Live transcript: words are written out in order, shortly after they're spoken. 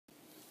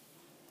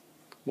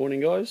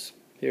Morning guys,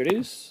 here it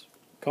is,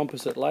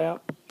 composite layup,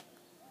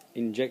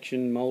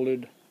 injection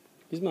moulded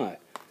Gizmo,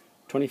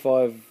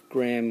 25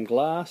 gram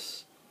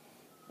glass,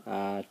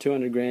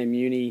 200 gram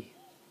uni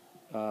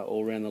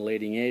all around the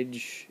leading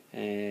edge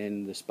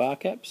and the spar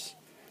caps.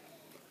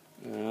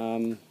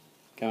 Came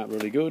up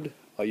really good.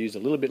 I used a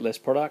little bit less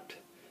product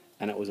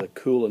and it was a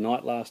cooler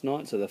night last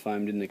night, so the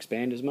foam didn't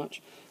expand as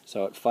much,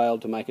 so it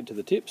failed to make it to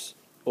the tips.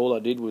 All I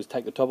did was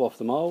take the top off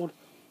the mould,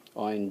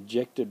 I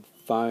injected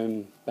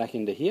foam back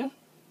into here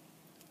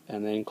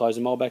and then closed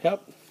the mould back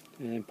up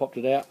and popped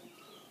it out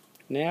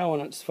now,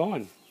 and it's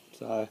fine.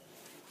 So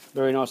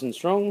very nice and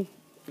strong,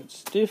 it's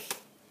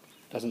stiff,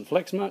 doesn't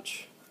flex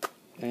much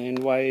and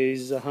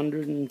weighs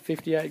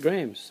 158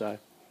 grams, so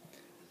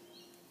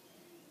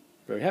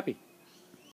very happy.